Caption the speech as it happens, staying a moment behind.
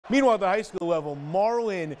Meanwhile, at the high school level,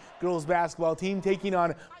 Marlin Girls Basketball team taking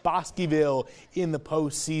on Bosqueville in the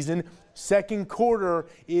postseason. Second quarter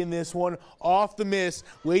in this one, off the miss,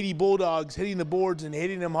 Lady Bulldogs hitting the boards and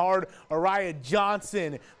hitting them hard. Araya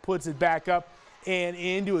Johnson puts it back up and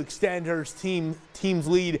in to extend her team's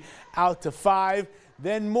lead out to 5.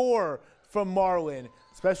 Then more from Marlin,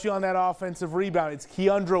 especially on that offensive rebound. It's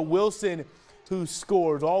Keandra Wilson who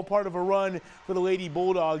scores, all part of a run for the Lady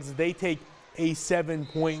Bulldogs as they take a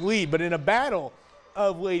 7-point lead. But in a battle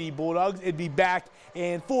of Lady Bulldogs, it'd be back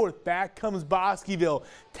and forth. Back comes Bosqueville.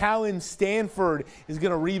 Talon Stanford is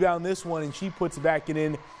going to rebound this one, and she puts it back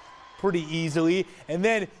in pretty easily. And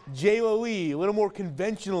then Jayla Lee, a little more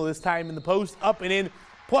conventional this time in the post, up and in,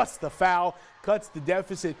 plus the foul, cuts the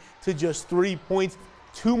deficit to just 3 points.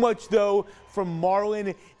 Too much, though, from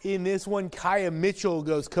Marlin in this one. Kaya Mitchell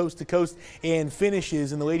goes coast to coast and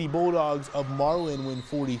finishes, and the Lady Bulldogs of Marlin win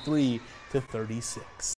 43-36.